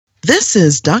This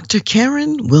is Dr.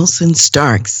 Karen Wilson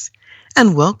Starks,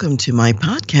 and welcome to my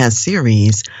podcast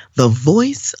series, The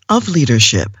Voice of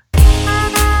Leadership.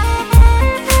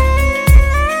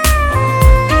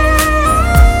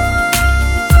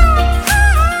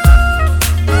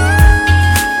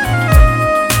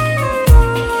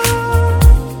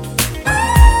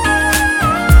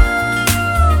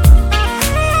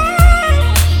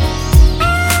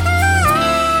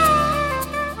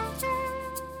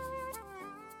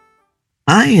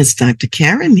 Hi, it's Dr.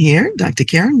 Karen here, Dr.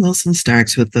 Karen Wilson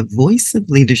Starks with the Voice of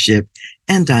Leadership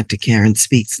and Dr. Karen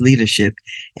Speaks Leadership.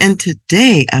 And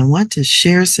today I want to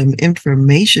share some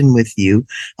information with you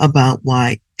about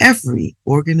why every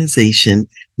organization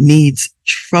needs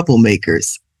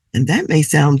troublemakers. And that may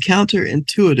sound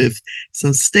counterintuitive,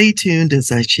 so stay tuned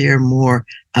as I share more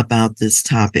about this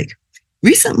topic.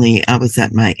 Recently, I was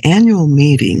at my annual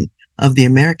meeting of the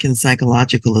American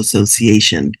Psychological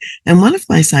Association. And one of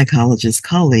my psychologist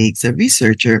colleagues, a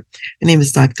researcher, her name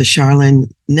is Dr.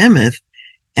 Charlene Nemeth,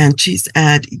 and she's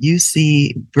at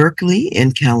UC Berkeley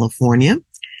in California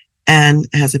and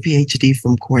has a PhD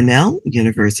from Cornell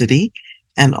University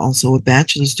and also a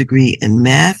bachelor's degree in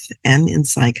math and in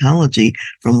psychology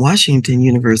from Washington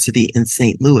University in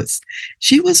St. Louis.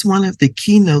 She was one of the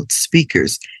keynote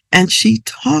speakers, and she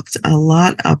talked a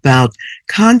lot about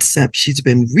concepts she's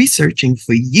been researching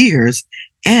for years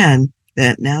and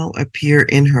that now appear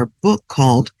in her book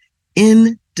called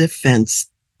In Defense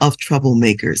of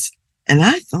Troublemakers. And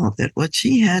I thought that what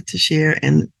she had to share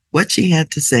and what she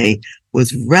had to say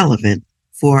was relevant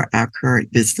for our current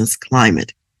business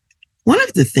climate. One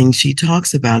of the things she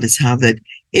talks about is how that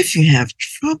if you have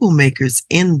troublemakers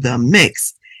in the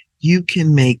mix, you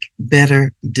can make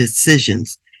better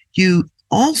decisions. You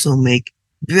also make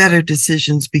better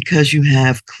decisions because you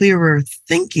have clearer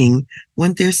thinking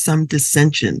when there's some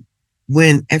dissension,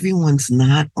 when everyone's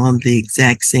not on the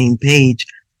exact same page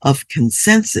of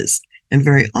consensus. And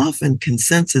very often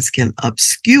consensus can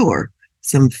obscure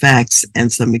some facts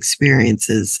and some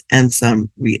experiences and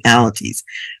some realities.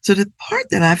 So the part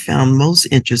that I found most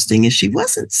interesting is she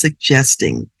wasn't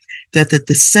suggesting that the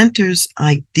dissenter's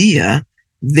idea,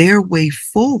 their way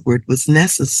forward, was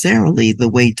necessarily the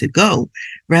way to go.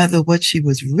 Rather, what she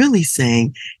was really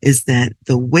saying is that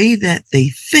the way that they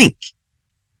think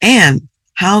and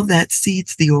how that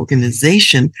seeds the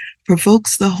organization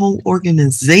provokes the whole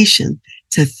organization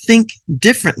to think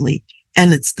differently.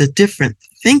 And it's the different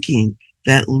thinking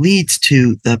that leads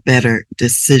to the better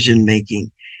decision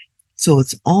making. So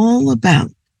it's all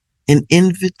about an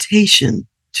invitation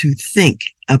to think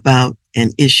about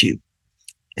an issue.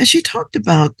 And she talked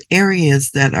about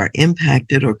areas that are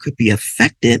impacted or could be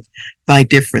affected by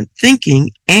different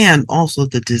thinking and also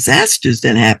the disasters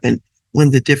that happen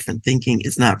when the different thinking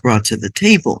is not brought to the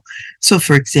table. So,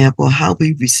 for example, how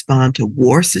we respond to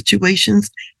war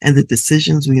situations and the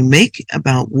decisions we make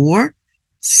about war,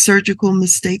 surgical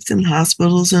mistakes in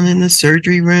hospitals and in the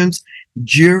surgery rooms,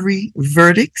 jury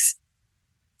verdicts,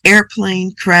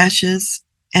 airplane crashes,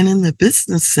 and in the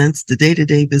business sense, the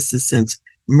day-to-day business sense,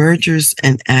 mergers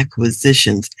and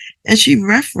acquisitions. And she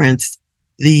referenced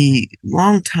the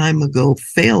long time ago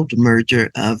failed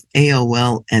merger of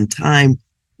AOL and Time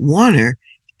Warner,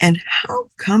 and how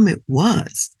come it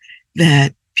was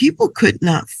that people could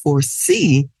not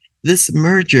foresee this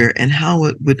merger and how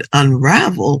it would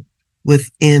unravel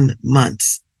within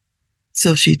months.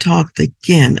 So she talked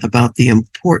again about the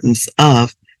importance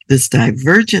of this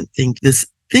divergent this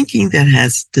thinking that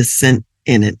has dissent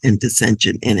in it and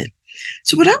dissension in it.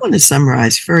 So what I want to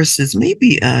summarize first is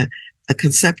maybe a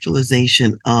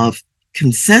conceptualization of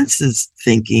consensus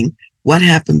thinking, what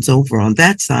happens over on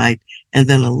that side, and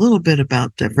then a little bit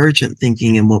about divergent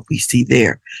thinking and what we see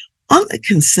there. On the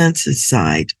consensus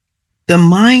side, the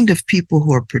mind of people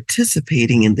who are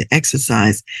participating in the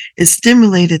exercise is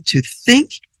stimulated to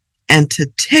think and to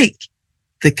take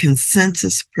the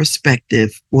consensus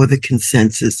perspective or the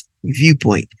consensus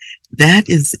viewpoint. That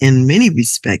is, in many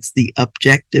respects, the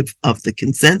objective of the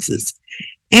consensus.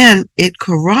 And it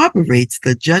corroborates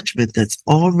the judgment that's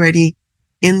already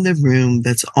in the room,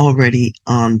 that's already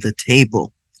on the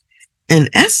table. In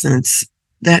essence,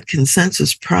 that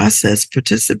consensus process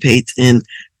participates in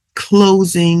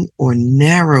closing or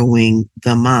narrowing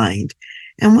the mind.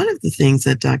 And one of the things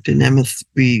that Dr. Nemeth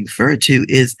referred to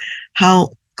is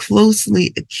how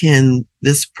closely akin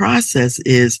this process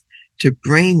is to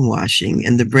brainwashing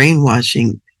and the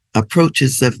brainwashing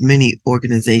approaches of many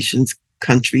organizations,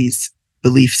 countries,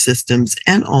 belief systems,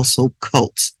 and also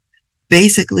cults.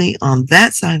 Basically, on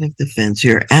that side of the fence,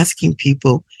 you're asking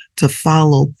people to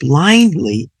follow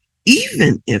blindly,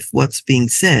 even if what's being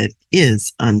said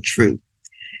is untrue.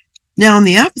 Now, on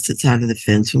the opposite side of the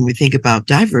fence, when we think about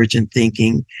divergent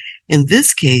thinking, in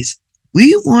this case,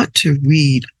 we want to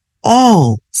read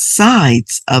all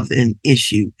sides of an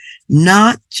issue,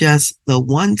 not just the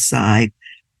one side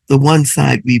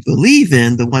we believe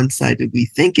in, the one side that we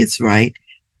think is right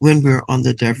when we're on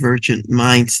the divergent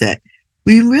mindset.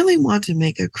 We really want to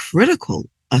make a critical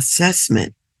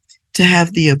assessment to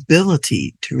have the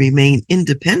ability to remain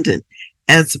independent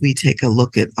as we take a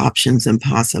look at options and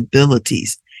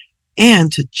possibilities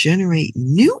and to generate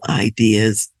new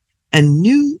ideas and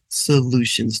new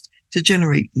solutions, to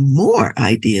generate more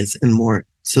ideas and more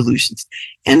solutions.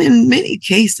 And in many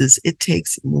cases, it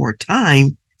takes more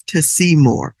time to see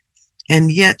more.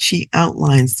 And yet she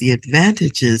outlines the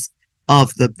advantages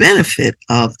of the benefit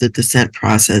of the dissent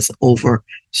process over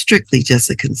strictly just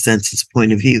a consensus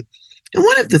point of view. And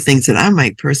one of the things that I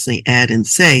might personally add and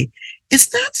say,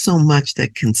 it's not so much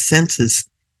that consensus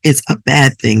is a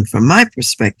bad thing from my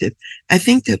perspective. I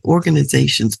think that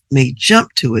organizations may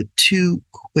jump to it too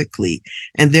quickly,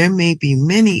 and there may be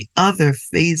many other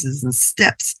phases and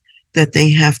steps that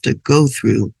they have to go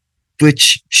through,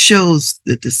 which shows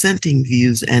the dissenting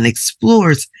views and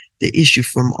explores the issue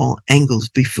from all angles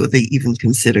before they even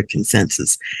consider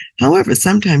consensus. However,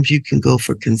 sometimes you can go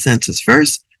for consensus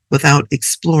first without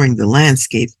exploring the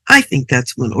landscape. I think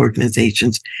that's when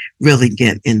organizations really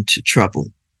get into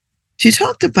trouble. She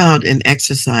talked about an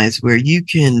exercise where you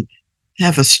can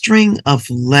have a string of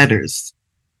letters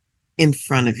in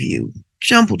front of you,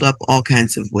 jumbled up all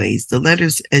kinds of ways. The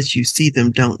letters, as you see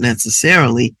them, don't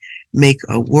necessarily make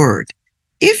a word.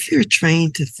 If you're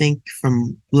trained to think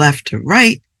from left to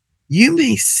right, you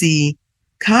may see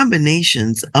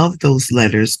combinations of those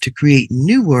letters to create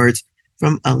new words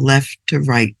from a left to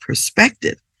right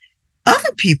perspective.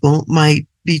 Other people might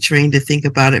be trained to think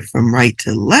about it from right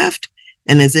to left.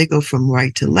 And as they go from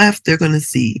right to left, they're going to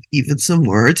see even some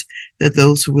words that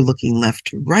those who were looking left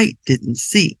to right didn't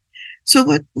see. So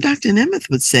what Dr. Nemeth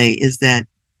would say is that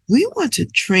we want to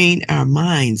train our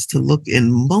minds to look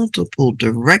in multiple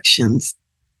directions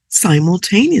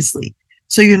simultaneously.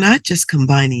 So you're not just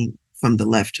combining from the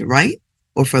left to right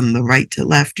or from the right to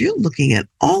left. You're looking at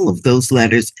all of those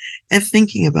letters and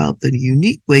thinking about the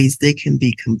unique ways they can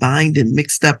be combined and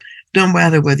mixed up, no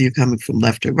matter whether you're coming from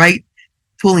left to right,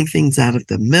 pulling things out of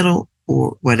the middle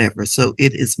or whatever. So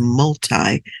it is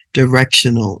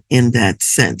multi-directional in that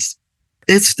sense.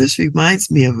 This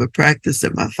reminds me of a practice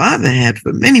that my father had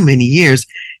for many, many years.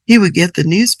 He would get the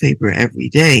newspaper every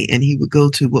day and he would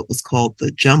go to what was called the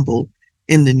jumble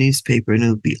in the newspaper, and it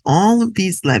would be all of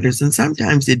these letters, and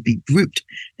sometimes it'd be grouped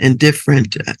in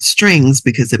different strings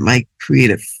because it might create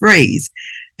a phrase.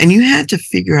 And you had to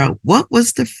figure out what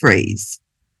was the phrase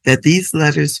that these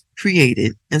letters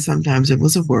created, and sometimes it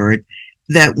was a word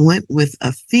that went with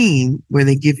a theme where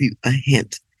they give you a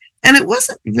hint. And it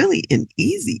wasn't really an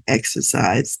easy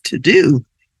exercise to do.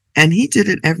 And he did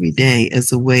it every day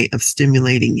as a way of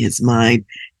stimulating his mind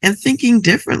and thinking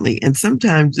differently. And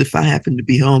sometimes if I happened to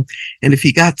be home and if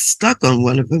he got stuck on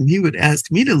one of them, he would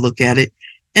ask me to look at it.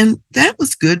 And that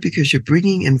was good because you're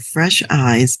bringing in fresh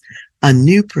eyes, a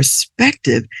new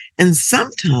perspective. And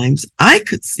sometimes I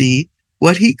could see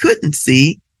what he couldn't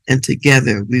see. And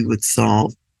together we would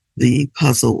solve the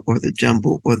puzzle or the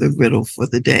jumble or the riddle for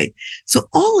the day. So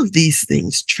all of these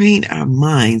things train our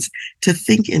minds to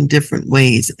think in different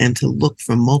ways and to look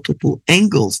from multiple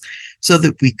angles so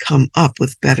that we come up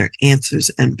with better answers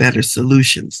and better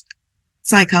solutions.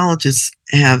 Psychologists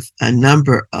have a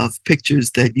number of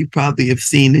pictures that you probably have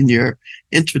seen in your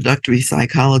introductory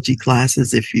psychology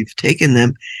classes if you've taken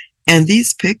them. And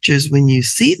these pictures, when you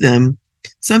see them,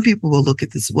 some people will look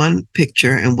at this one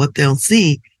picture and what they'll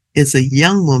see is a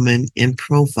young woman in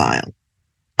profile.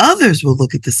 Others will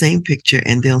look at the same picture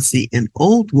and they'll see an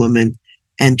old woman,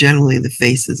 and generally the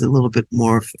face is a little bit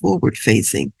more forward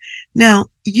facing. Now,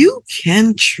 you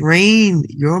can train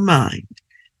your mind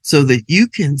so that you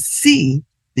can see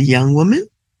the young woman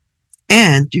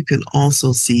and you can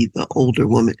also see the older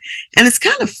woman. And it's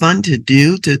kind of fun to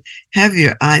do, to have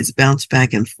your eyes bounce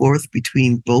back and forth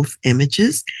between both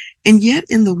images. And yet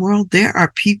in the world, there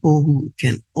are people who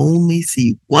can only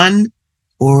see one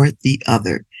or the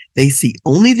other. They see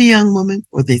only the young woman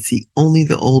or they see only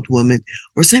the old woman.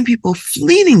 Or some people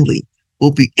fleetingly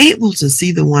will be able to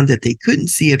see the one that they couldn't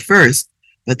see at first,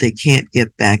 but they can't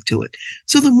get back to it.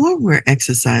 So the more we're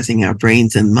exercising our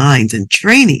brains and minds and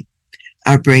training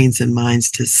our brains and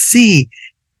minds to see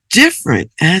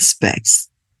different aspects,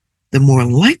 the more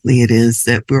likely it is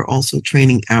that we're also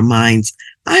training our minds,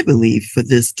 I believe, for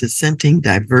this dissenting,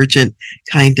 divergent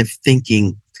kind of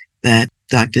thinking that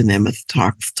Dr. Nemeth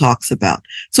talks about.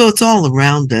 So it's all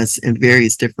around us in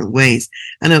various different ways.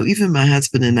 I know even my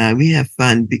husband and I, we have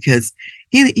fun because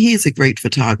he is a great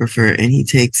photographer and he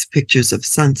takes pictures of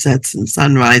sunsets and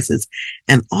sunrises,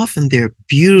 and often there are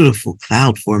beautiful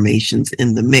cloud formations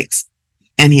in the mix.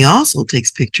 And he also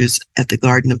takes pictures at the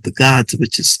Garden of the Gods,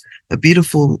 which is a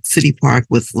beautiful city park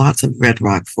with lots of red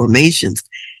rock formations.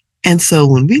 And so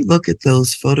when we look at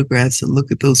those photographs and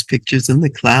look at those pictures and the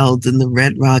clouds and the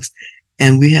red rocks,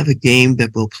 and we have a game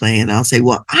that we'll play, and I'll say,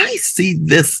 well, I see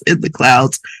this in the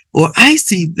clouds, or I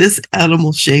see this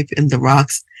animal shape in the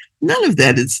rocks. None of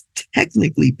that is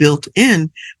technically built in,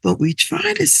 but we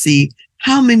try to see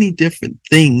how many different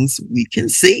things we can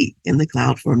see in the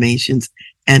cloud formations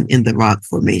and in the rock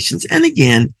formations. And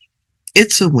again,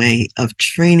 it's a way of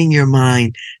training your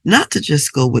mind not to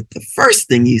just go with the first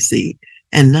thing you see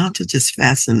and not to just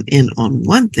fasten in on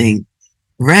one thing,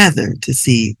 rather to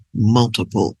see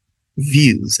multiple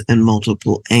views and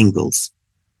multiple angles.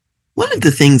 One of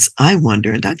the things I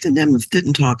wonder, and Dr. Nemeth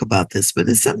didn't talk about this, but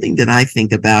it's something that I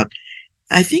think about.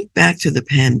 I think back to the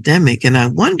pandemic, and I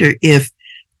wonder if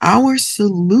our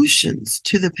solutions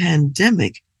to the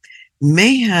pandemic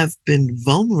may have been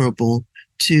vulnerable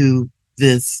to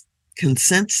this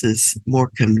consensus,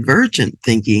 more convergent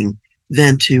thinking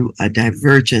than to a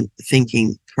divergent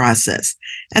thinking process.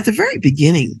 At the very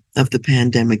beginning of the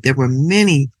pandemic, there were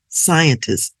many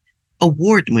scientists,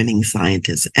 award-winning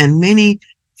scientists, and many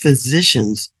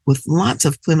physicians with lots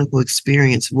of clinical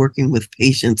experience working with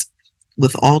patients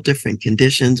with all different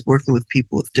conditions, working with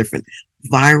people with different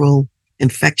viral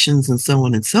infections and so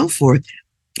on and so forth.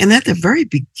 And at the very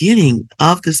beginning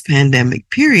of this pandemic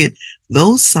period,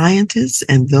 those scientists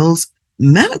and those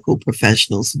medical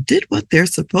professionals did what they're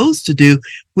supposed to do,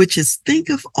 which is think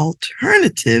of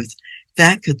alternatives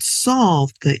that could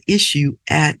solve the issue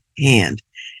at hand.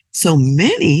 So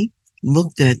many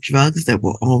looked at drugs that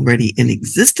were already in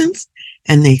existence,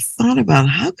 and they thought about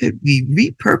how could we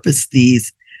repurpose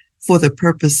these for the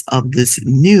purpose of this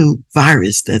new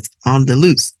virus that's on the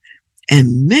loose.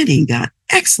 And many got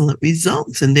excellent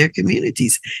results in their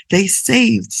communities. They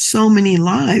saved so many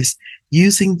lives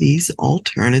using these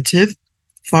alternative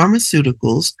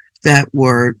pharmaceuticals that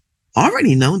were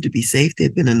already known to be safe.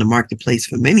 They'd been in the marketplace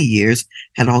for many years,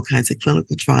 had all kinds of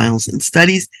clinical trials and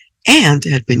studies, and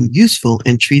had been useful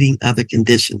in treating other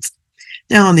conditions.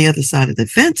 Now, on the other side of the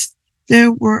fence,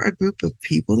 there was a group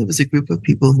of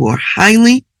people who are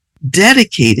highly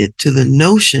dedicated to the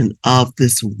notion of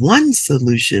this one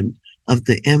solution of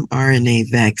the mRNA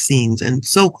vaccines and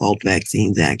so-called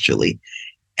vaccines, actually.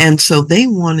 And so they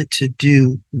wanted to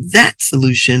do that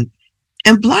solution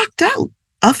and blocked out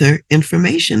other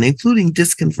information, including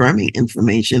disconfirming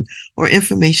information or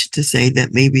information to say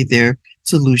that maybe their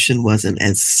solution wasn't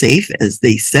as safe as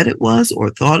they said it was or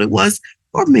thought it was,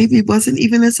 or maybe it wasn't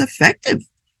even as effective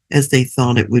as they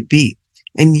thought it would be.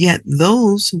 And yet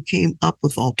those who came up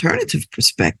with alternative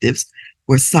perspectives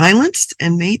were silenced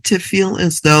and made to feel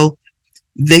as though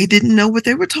they didn't know what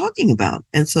they were talking about.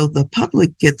 And so the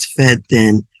public gets fed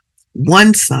then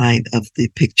one side of the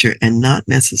picture and not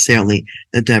necessarily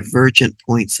the divergent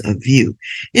points of view.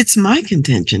 It's my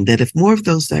contention that if more of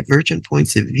those divergent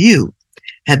points of view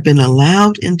had been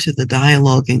allowed into the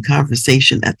dialogue and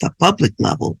conversation at the public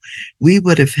level, we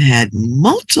would have had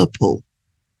multiple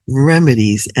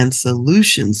remedies and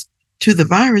solutions to the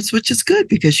virus, which is good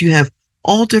because you have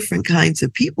all different kinds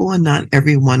of people and not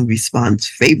everyone responds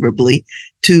favorably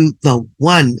to the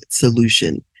one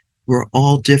solution. We're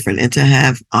all different. And to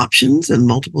have options and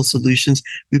multiple solutions,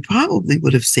 we probably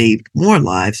would have saved more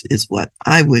lives, is what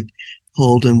I would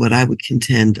hold and what I would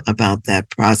contend about that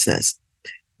process.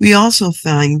 We also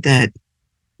find that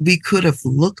we could have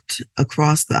looked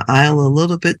across the aisle a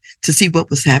little bit to see what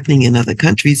was happening in other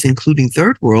countries, including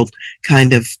third world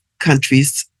kind of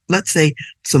countries. Let's say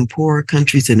some poorer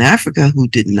countries in Africa who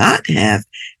did not have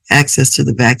access to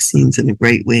the vaccines in a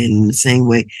great way and in the same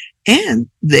way. And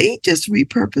they just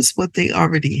repurposed what they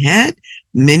already had.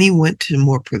 Many went to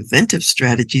more preventive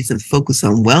strategies and focus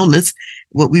on wellness.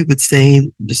 What we would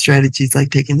say, the strategies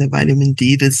like taking the vitamin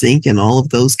D, the zinc, and all of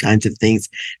those kinds of things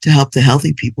to help the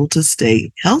healthy people to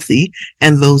stay healthy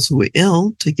and those who are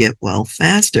ill to get well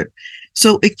faster.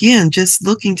 So again, just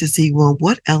looking to see, well,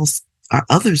 what else are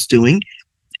others doing?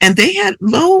 And they had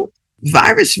low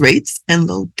virus rates and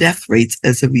low death rates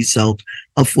as a result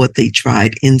of what they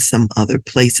tried in some other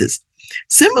places.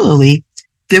 Similarly,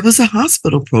 there was a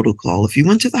hospital protocol. If you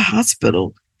went to the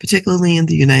hospital, particularly in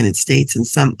the United States and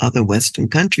some other Western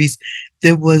countries,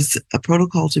 there was a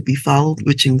protocol to be followed,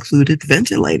 which included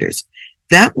ventilators.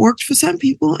 That worked for some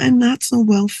people and not so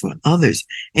well for others.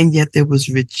 And yet there was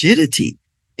rigidity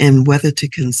and whether to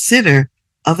consider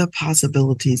other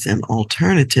possibilities and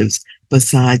alternatives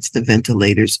besides the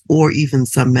ventilators or even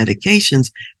some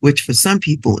medications, which for some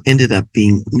people ended up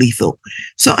being lethal.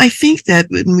 So I think that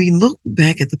when we look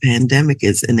back at the pandemic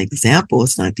as an example,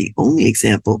 it's not the only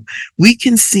example, we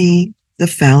can see the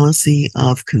fallacy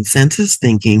of consensus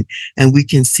thinking, and we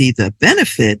can see the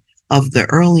benefit of the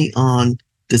early on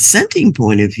dissenting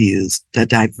point of views, the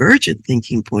divergent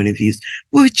thinking point of views,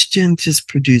 which then just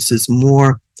produces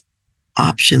more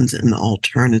options and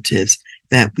alternatives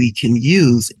that we can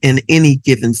use in any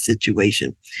given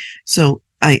situation. So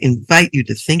I invite you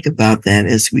to think about that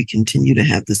as we continue to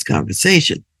have this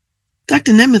conversation.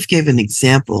 Dr. Nemeth gave an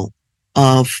example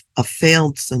of a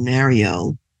failed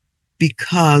scenario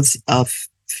because of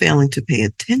failing to pay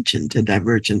attention to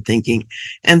divergent thinking.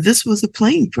 And this was a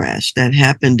plane crash that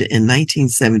happened in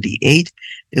 1978.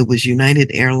 It was United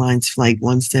Airlines Flight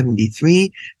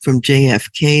 173 from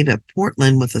JFK to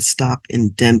Portland with a stop in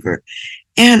Denver.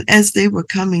 And as they were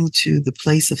coming to the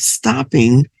place of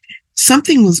stopping,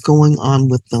 something was going on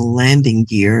with the landing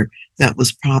gear that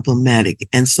was problematic.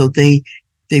 And so they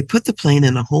put the plane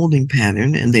in a holding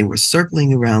pattern, and they were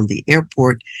circling around the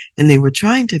airport, and they were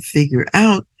trying to figure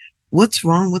out what's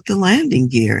wrong with the landing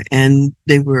gear. And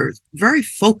they were very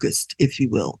focused, if you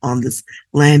will, on this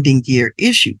landing gear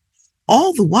issue.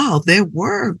 All the while, there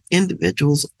were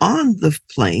individuals on the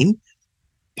plane,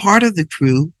 part of the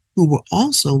crew, who were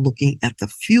also looking at the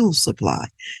fuel supply.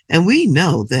 And we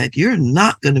know that you're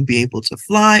not going to be able to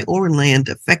fly or land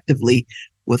effectively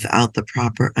without the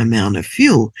proper amount of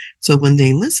fuel. So when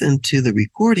they listened to the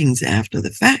recordings after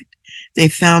the fact, they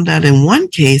found out in one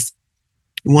case,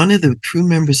 one of the crew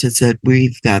members had said,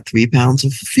 "We've got 3 pounds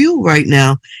of fuel right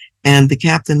now." And the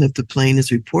captain of the plane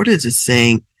is reported as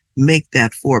saying, "Make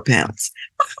that 4 pounds.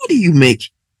 How do you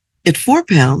make it 4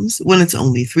 pounds when it's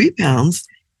only 3 pounds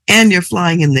and you're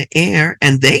flying in the air?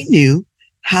 And they knew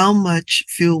how much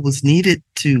fuel was needed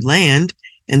to land,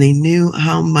 and they knew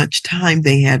how much time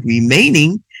they had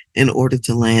remaining in order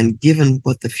to land, given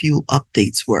what the fuel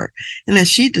updates were. And as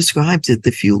she describes it,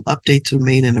 the fuel updates were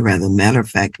made in a rather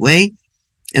matter-of-fact way.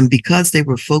 And because they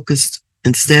were focused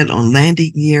instead on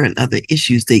landing gear and other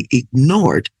issues, they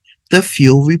ignored the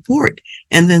fuel report.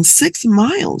 And then 6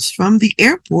 miles from the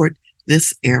airport,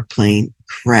 this airplane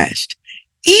crashed.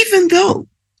 Even though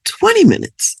 20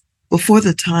 minutes before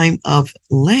the time of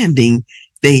landing,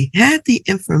 they had the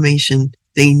information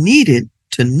they needed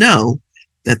to know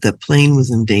that the plane was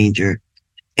in danger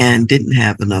and didn't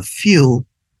have enough fuel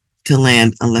to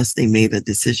land unless they made a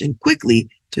decision quickly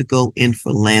to go in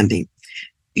for landing.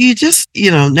 You just,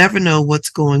 never know what's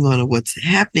going on or what's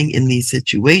happening in these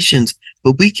situations,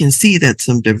 but we can see that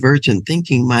some divergent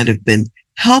thinking might have been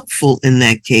helpful in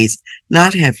that case,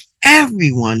 not have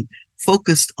everyone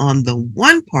focused on the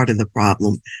one part of the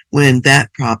problem when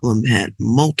that problem had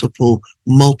multiple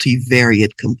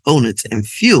multivariate components, and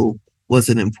fuel was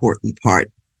an important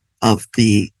part of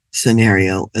the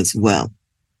scenario as well.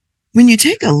 When you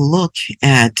take a look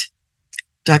at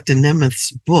Dr.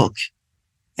 Nemeth's book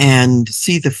and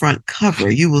see the front cover,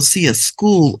 you will see a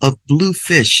school of blue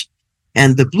fish.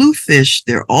 And the blue fish,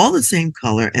 they're all the same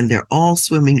color and they're all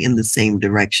swimming in the same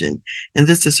direction. And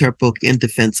this is her book, In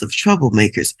Defense of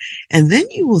Troublemakers. And then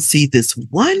you will see this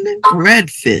one red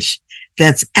fish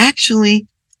that's actually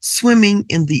swimming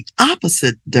in the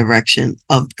opposite direction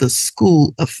of the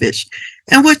school of fish.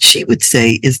 And what she would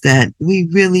say is that we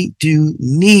really do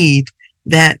need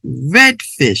that red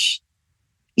fish,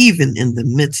 even in the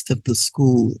midst of the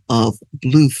school of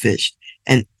blue fish.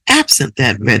 And absent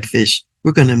that red fish,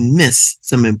 we're going to miss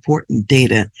some important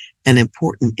data and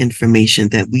important information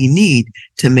that we need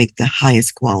to make the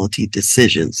highest quality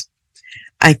decisions.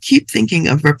 I keep thinking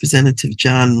of Representative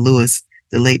John Lewis,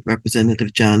 the late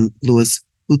Representative John Lewis,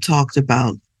 who talked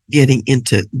about getting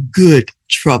into good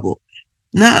trouble.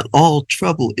 Not all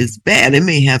trouble is bad. It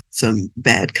may have some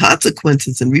bad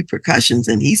consequences and repercussions,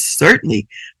 and he certainly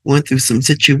went through some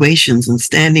situations and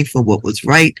standing for what was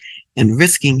right and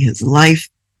risking his life.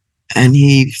 And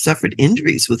he suffered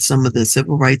injuries with some of the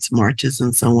civil rights marches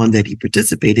and so on that he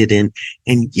participated in.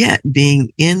 And yet,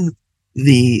 being in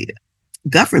the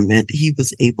government, he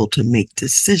was able to make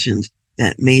decisions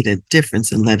that made a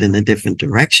difference and led in a different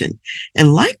direction.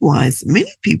 And likewise,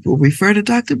 many people refer to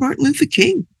Dr. Martin Luther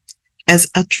King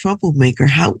as a troublemaker.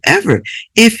 However,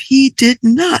 if he did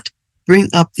not bring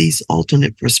up these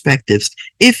alternate perspectives,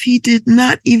 if he did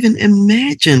not even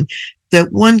imagine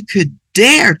that one could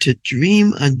dare to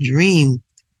dream a dream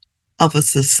of a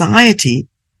society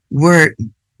where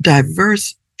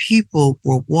diverse people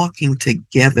were walking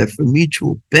together for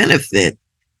mutual benefit,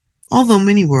 although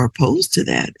many were opposed to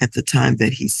that at the time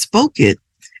that he spoke it,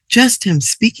 just him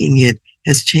speaking it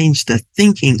has changed the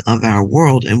thinking of our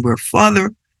world, and we're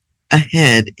farther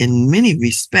ahead in many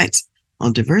respects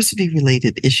on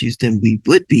diversity-related issues than we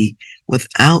would be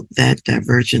without that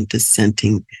divergent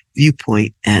dissenting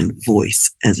viewpoint and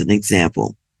voice, as an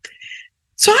example.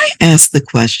 So I asked the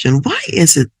question, why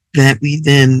is it that we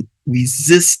then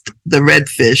resist the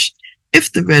redfish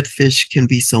if the redfish can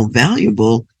be so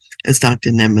valuable, as Dr.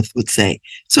 Nemeth would say?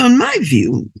 So in my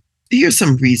view, here's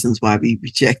some reasons why we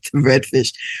reject the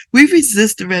redfish. We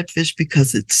resist the redfish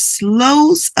because it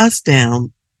slows us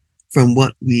down from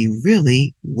what we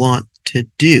really want to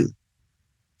do.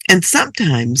 And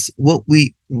sometimes what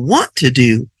we want to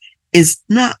do is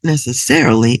not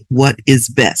necessarily what is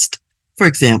best. For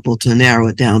example, to narrow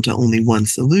it down to only one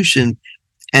solution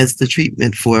as the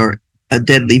treatment for a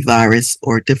deadly virus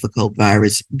or difficult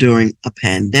virus during a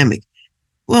pandemic.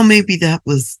 Well, maybe that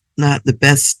was not the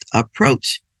best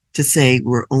approach to say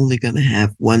we're only going to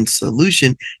have one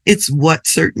solution. It's what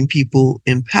certain people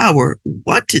in power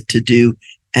wanted to do,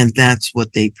 and that's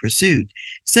what they pursued.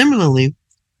 Similarly,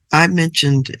 I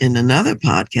mentioned in another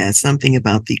podcast something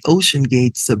about the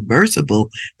OceanGate submersible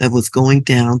that was going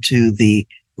down to the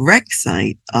wreck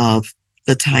site of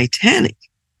the Titanic.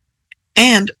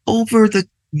 And over the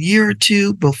year or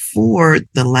two before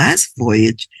the last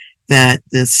voyage that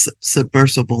this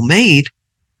submersible made,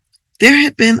 there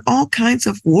had been all kinds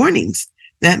of warnings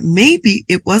that maybe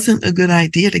it wasn't a good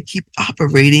idea to keep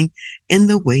operating in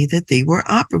the way that they were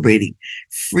operating.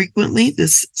 Frequently,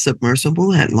 this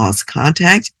submersible had lost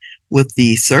contact with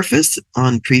the surface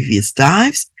on previous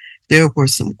dives. There were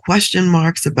some question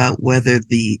marks about whether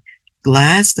the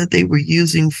glass that they were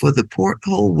using for the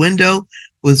porthole window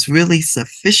was really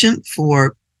sufficient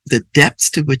for the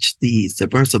depths to which the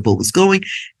submersible was going.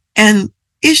 And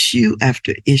issue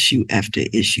after issue after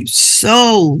issue,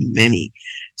 so many,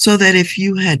 so that if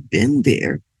you had been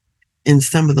there in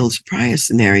some of those prior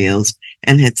scenarios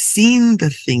and had seen the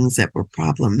things that were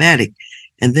problematic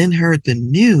and then heard the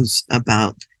news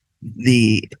about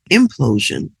the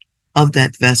implosion of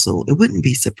that vessel, it wouldn't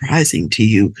be surprising to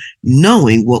you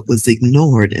knowing what was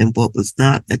ignored and what was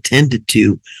not attended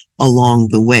to along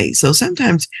the way. So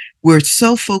sometimes we're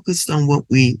so focused on what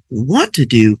we want to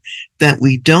do that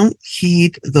we don't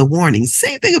heed the warnings.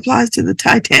 Same thing applies to the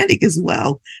Titanic as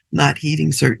well, not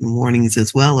heeding certain warnings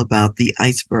as well about the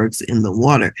icebergs in the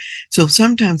water. So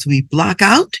sometimes we block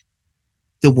out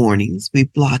the warnings, we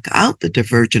block out the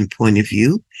divergent point of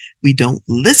view, we don't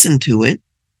listen to it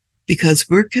because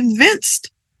we're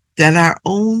convinced that our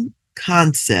own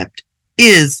concept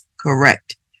is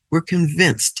correct. We're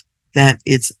convinced that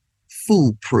it's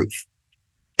foolproof.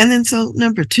 And then so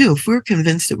number two, if we're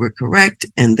convinced that we're correct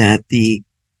and that the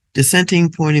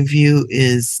dissenting point of view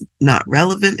is not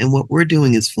relevant and what we're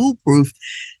doing is foolproof,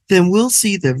 then we'll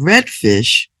see the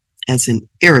redfish as an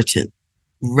irritant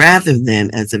rather than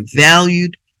as a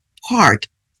valued part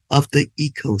of the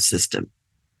ecosystem.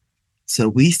 So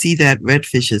we see that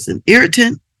redfish as an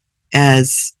irritant,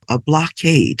 as a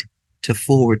blockade to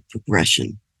forward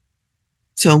progression.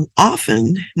 So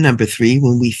often, number three,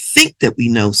 when we think that we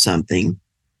know something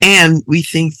and we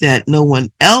think that no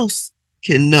one else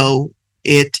can know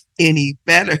it any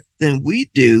better than we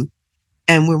do,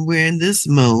 and when we're in this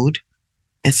mode,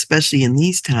 especially in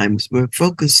these times, we're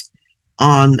focused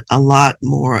on a lot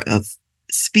more of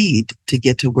speed to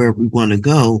get to where we want to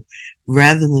go,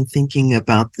 rather than thinking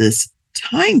about this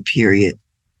time period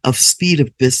of speed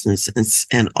of business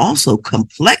and also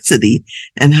complexity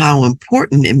and how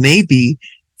important it may be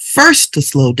first to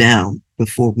slow down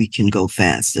before we can go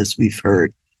fast, as we've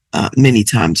heard many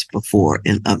times before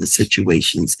in other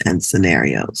situations and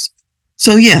scenarios.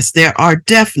 So yes, there are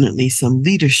definitely some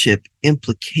leadership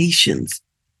implications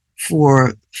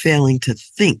for failing to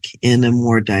think in a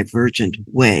more divergent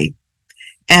way.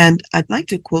 And I'd like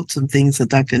to quote some things that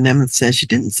Dr. Nemeth says. She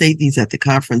didn't say these at the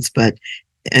conference, but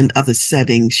in other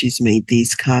settings, she's made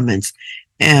these comments,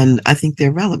 and I think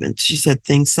they're relevant. She said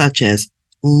things such as,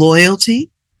 loyalty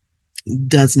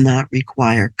does not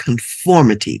require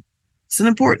conformity. It's an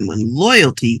important one.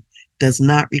 Loyalty does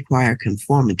not require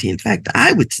conformity. In fact,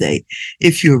 I would say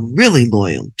if you're really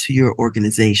loyal to your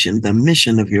organization, the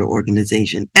mission of your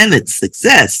organization and its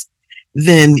success,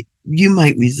 then you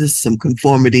might resist some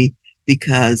conformity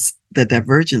because the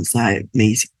divergent side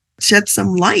may shed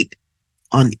some light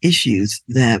on issues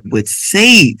that would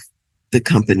save the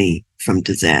company from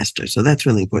disaster. So that's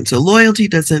really important. So loyalty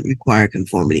doesn't require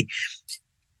conformity.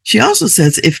 She also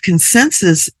says if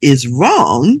consensus is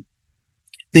wrong,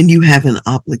 then you have an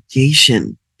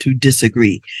obligation to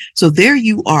disagree. So there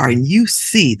you are, and you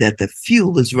see that the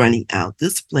fuel is running out.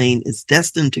 This plane is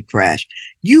destined to crash.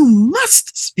 You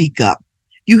must speak up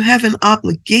You have an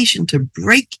obligation to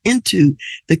break into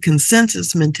the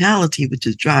consensus mentality, which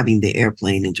is driving the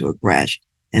airplane into a crash,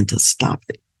 and to stop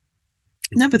it.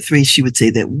 Number three, she would say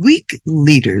that weak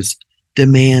leaders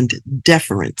demand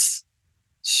deference.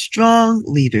 Strong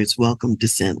leaders welcome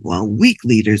dissent, while weak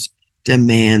leaders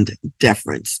demand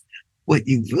deference. What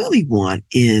you really want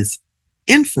is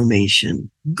information,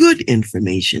 good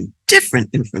information, different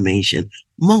information,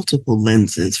 multiple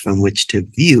lenses from which to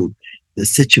view the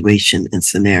situation and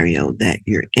scenario that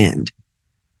you're in.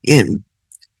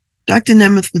 Dr.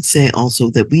 Nemeth would say also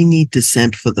that we need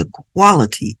dissent for the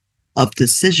quality of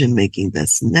decision making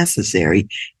that's necessary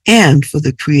and for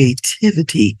the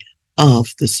creativity of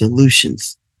the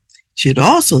solutions. She'd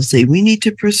also say we need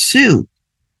to pursue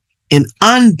an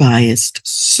unbiased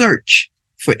search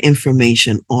for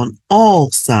information on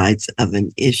all sides of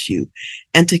an issue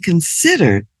and to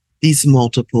consider these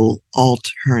multiple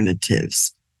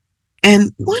alternatives.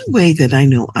 And one way that I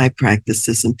know I practice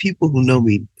this, and people who know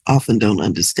me often don't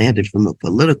understand it from a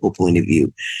political point of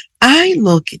view, I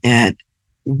look at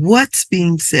what's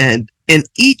being said in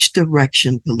each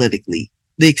direction politically,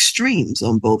 the extremes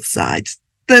on both sides,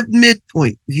 the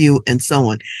midpoint view, and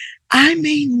so on. I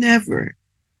may never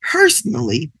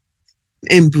personally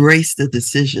embrace the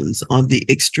decisions on the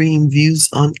extreme views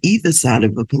on either side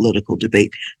of a political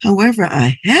debate. However,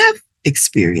 I have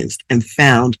experienced and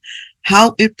found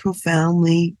how it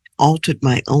profoundly altered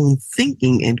my own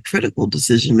thinking and critical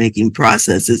decision-making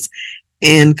processes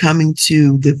in coming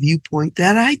to the viewpoint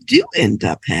that I do end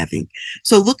up having.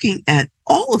 So looking at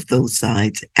all of those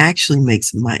sides actually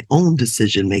makes my own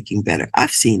decision-making better. I've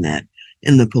seen that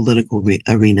in the political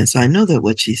arena. So I know that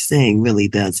what she's saying really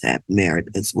does have merit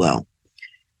as well.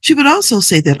 She would also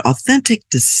say that authentic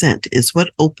dissent is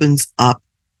what opens up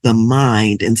the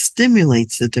mind and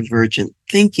stimulates the divergent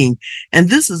thinking. And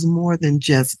this is more than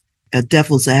just a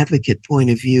devil's advocate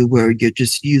point of view where you're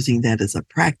just using that as a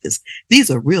practice. These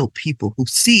are real people who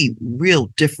see real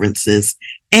differences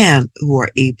and who are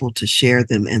able to share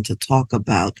them and to talk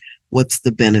about what's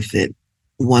the benefit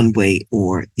one way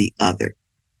or the other.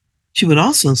 She would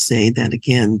also say that,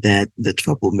 again, that the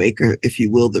troublemaker, if you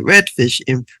will, the redfish,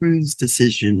 improves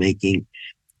decision-making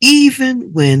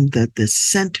even when the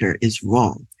dissenter is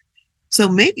wrong. So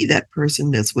maybe that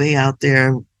person that's way out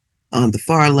there on the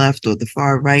far left or the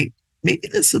far right, maybe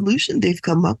the solution they've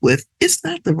come up with is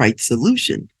not the right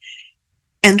solution.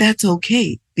 And that's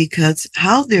okay, because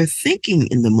how they're thinking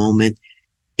in the moment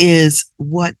is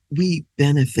what we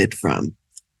benefit from.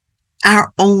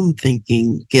 Our own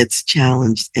thinking gets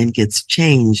challenged and gets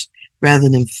changed rather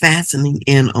than fastening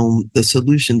in on the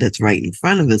solution that's right in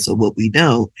front of us or what we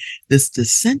know. This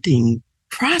dissenting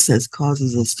process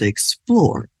causes us to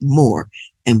explore more,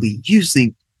 and we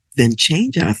usually then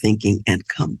change our thinking and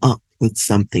come up with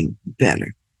something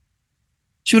better.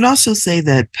 She would also say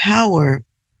that power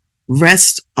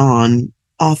rests on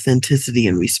authenticity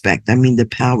and respect. I mean, the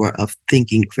power of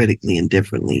thinking critically and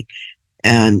differently.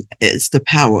 And it's the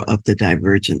power of the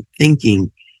divergent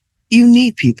thinking. You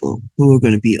need people who are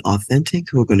going to be authentic,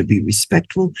 who are going to be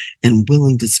respectful and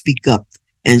willing to speak up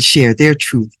and share their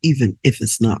truth, even if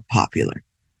it's not popular.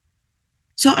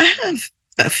 So I have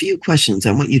a few questions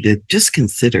I want you to just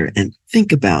consider and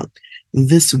think about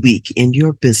this week in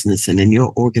your business and in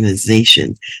your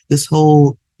organization. This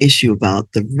whole issue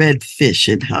about the red fish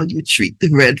and how you treat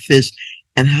the red fish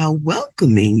and how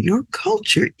welcoming your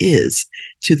culture is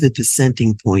to the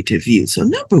dissenting point of view. So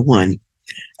number one,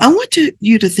 I want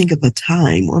you to think of a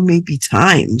time or maybe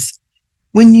times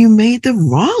when you made the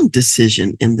wrong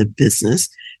decision in the business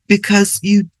because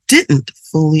you didn't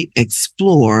fully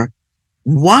explore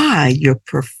why your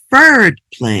preferred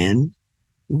plan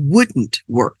wouldn't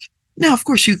work. Now, of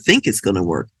course, you think it's going to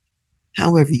work.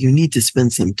 However, you need to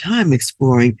spend some time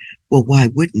exploring, well, why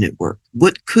wouldn't it work?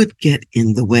 What could get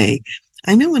in the way?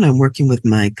 I know when I'm working with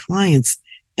my clients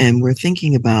and we're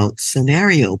thinking about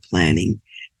scenario planning,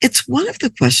 it's one of the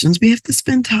questions we have to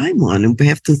spend time on, and we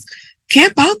have to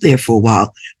camp out there for a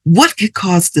while. What could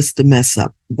cause this to mess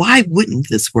up? Why wouldn't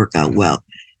this work out well?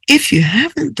 If you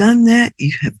haven't done that,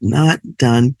 you have not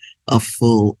done a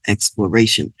full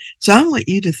exploration. So I want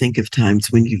you to think of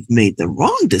times when you've made the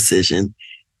wrong decision,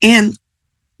 and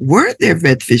were there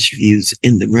redfish views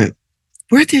in the room?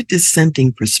 Were there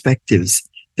dissenting perspectives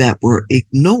that were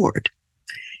ignored?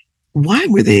 Why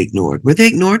were they ignored? Were they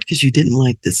ignored because you didn't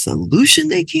like the solution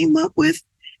they came up with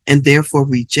and therefore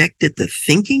rejected the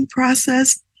thinking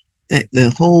process that the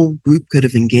whole group could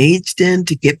have engaged in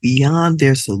to get beyond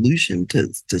their solution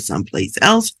to someplace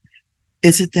else?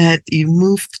 Is it that you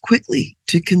moved quickly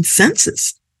to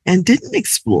consensus and didn't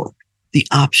explore the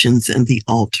options and the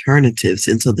alternatives.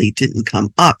 And so they didn't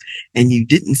come up, and you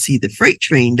didn't see the freight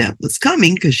train that was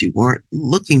coming because you weren't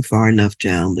looking far enough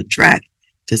down the track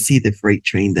to see the freight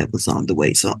train that was on the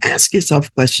way. So ask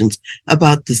yourself questions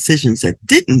about decisions that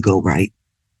didn't go right,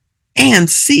 and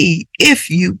see if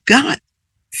you got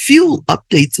fuel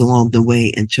updates along the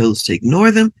way and chose to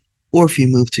ignore them, or if you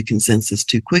moved to consensus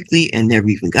too quickly and never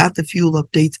even got the fuel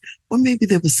updates, or maybe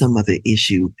there was some other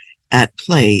issue at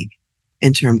play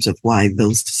in terms of why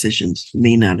those decisions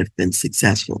may not have been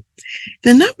successful.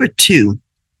 Then number two,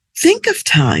 think of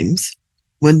times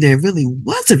when there really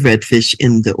was a redfish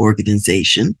in the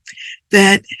organization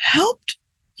that helped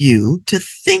you to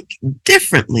think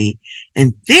differently,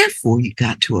 and therefore you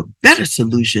got to a better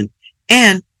solution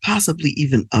and possibly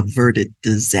even averted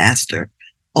disaster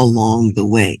along the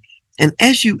way. And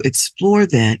as you explore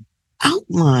that,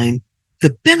 outline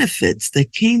the benefits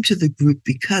that came to the group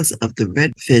because of the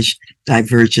redfish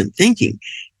divergent thinking.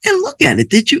 And look at it.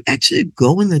 Did you actually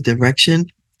go in the direction,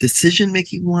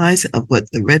 decision-making wise, of what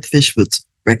the redfish was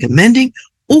recommending?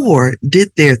 Or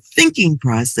did their thinking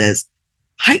process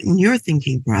heighten your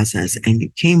thinking process and you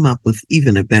came up with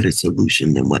even a better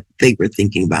solution than what they were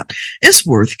thinking about? It's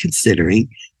worth considering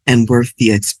and worth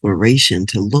the exploration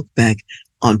to look back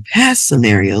on past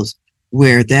scenarios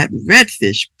where that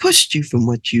redfish pushed you from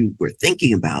what you were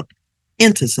thinking about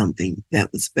into something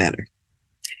that was better.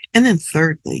 And then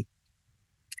thirdly,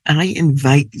 I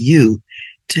invite you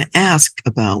to ask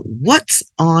about what's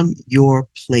on your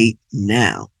plate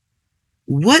now.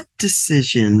 What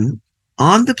decision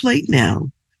on the plate now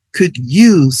could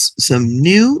use some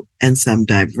new and some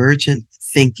divergent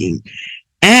thinking?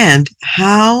 And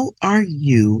how are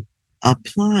you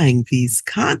applying these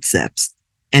concepts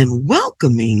and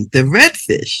welcoming the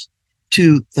redfish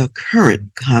to the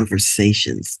current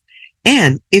conversations?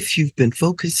 And if you've been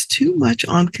focused too much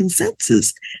on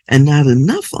consensus and not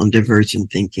enough on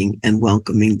divergent thinking and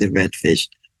welcoming the redfish,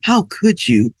 how could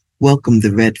you welcome the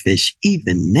redfish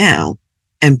even now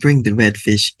and bring the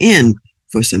redfish in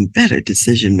for some better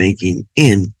decision making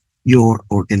in your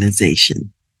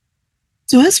organization?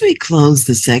 So as we close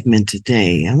the segment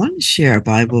today, I want to share a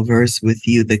Bible verse with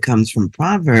you that comes from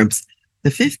Proverbs, the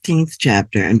 15th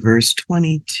chapter and verse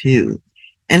 22.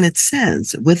 And it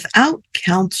says, "Without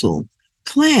counsel,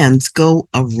 plans go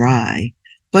awry,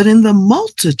 but in the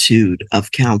multitude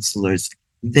of counselors,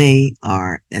 they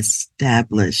are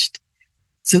established."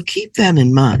 So keep that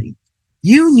in mind.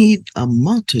 You need a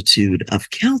multitude of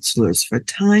counselors for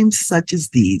times such as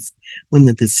these, when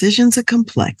the decisions are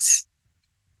complex,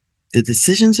 the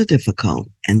decisions are difficult,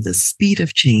 and the speed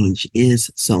of change is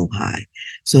so high.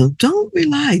 So don't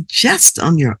rely just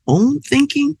on your own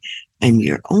thinking and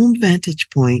your own vantage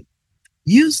point.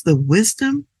 Use the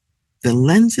wisdom, the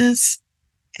lenses,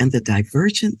 and the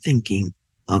divergent thinking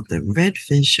of the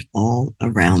redfish all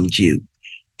around you,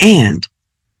 and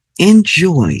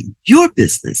enjoy your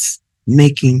business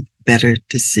making better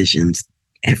decisions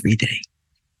every day.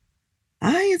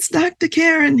 Hi, it's Dr.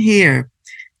 Karen here.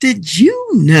 Did you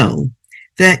know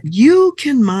that you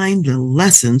can mine the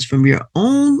lessons from your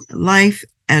own life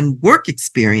and work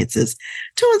experiences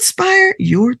to inspire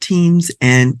your teams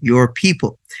and your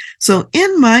people? So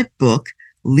in my book,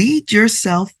 Lead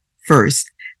Yourself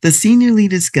First, the Senior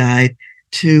Leader's Guide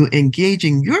to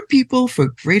Engaging Your People for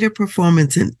Greater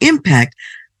Performance and Impact,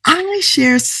 I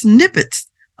share snippets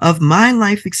of my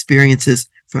life experiences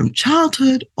from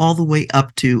childhood all the way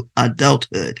up to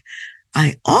adulthood.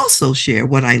 I also share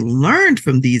what I learned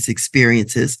from these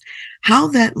experiences, how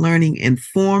that learning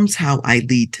informs how I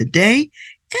lead today,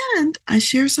 and I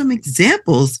share some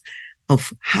examples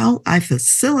of how I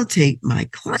facilitate my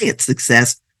client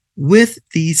success with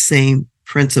these same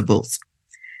principles.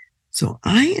 So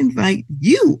I invite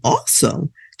you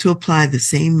also to apply the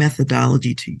same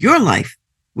methodology to your life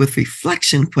with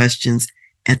reflection questions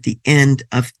at the end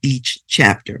of each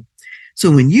chapter.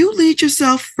 So when you lead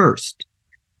yourself first,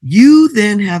 you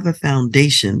then have a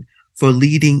foundation for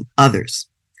leading others.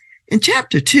 In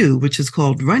chapter 2, which is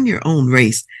called Run Your Own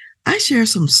Race, I share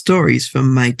some stories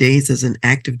from my days as an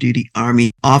active duty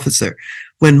Army officer,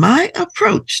 when my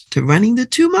approach to running the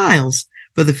 2 miles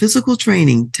for the physical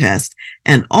training test,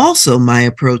 and also my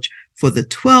approach for the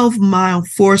 12-mile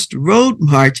forced road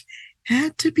march,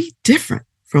 had to be different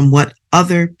from what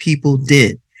other people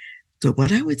did. So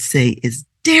what I would say is,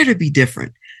 dare to be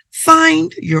different.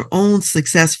 Find your own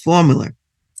success formula.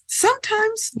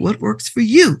 Sometimes what works for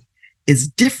you is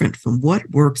different from what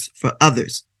works for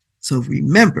others. So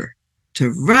remember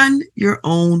to run your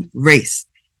own race,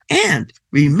 and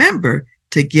remember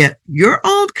to get your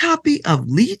own copy of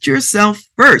Lead Yourself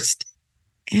First,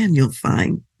 and you'll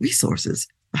find resources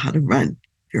for how to run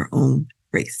your own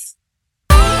race.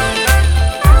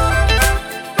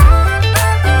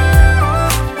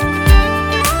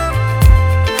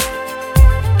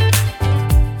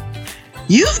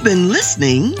 You've been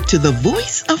listening to The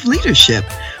Voice of Leadership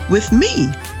with me,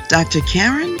 Dr.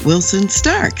 Karen Wilson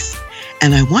Starks.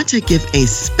 And I want to give a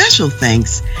special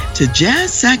thanks to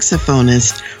jazz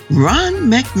saxophonist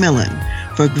Ron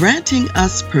McMillan for granting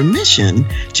us permission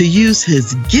to use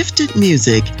his gifted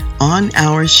music on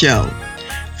our show.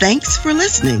 Thanks for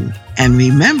listening, and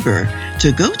remember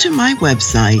to go to my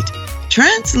website,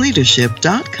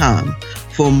 transleadership.com,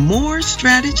 for more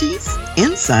strategies,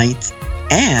 insights,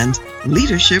 and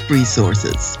leadership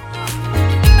resources.